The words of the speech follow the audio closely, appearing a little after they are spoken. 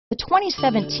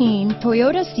2017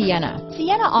 Toyota Sienna.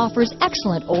 Sienna offers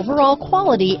excellent overall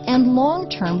quality and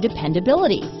long-term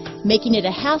dependability, making it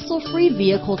a hassle-free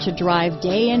vehicle to drive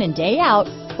day in and day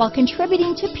out while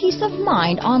contributing to peace of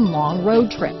mind on long road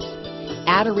trips.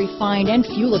 Add a refined and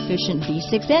fuel-efficient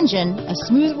V6 engine, a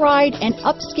smooth ride, and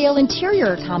upscale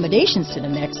interior accommodations to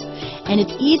the mix, and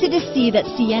it's easy to see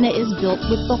that Sienna is built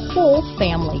with the whole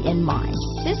family in mind.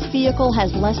 This vehicle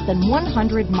has less than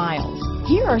 100 miles.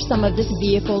 Here are some of this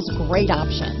vehicle's great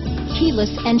options: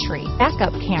 keyless entry,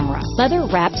 backup camera,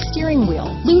 leather-wrapped steering wheel,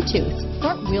 Bluetooth,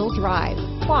 front-wheel drive,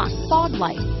 clock, fog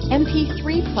lights,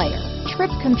 MP3 player,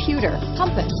 trip computer,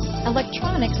 compass,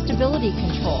 electronic stability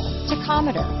control,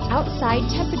 tachometer, outside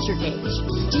temperature gauge,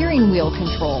 steering wheel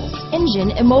controls,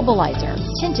 engine immobilizer,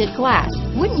 tinted glass.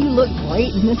 Wouldn't you look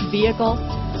great in this vehicle?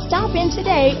 Stop in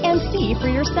today and see for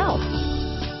yourself.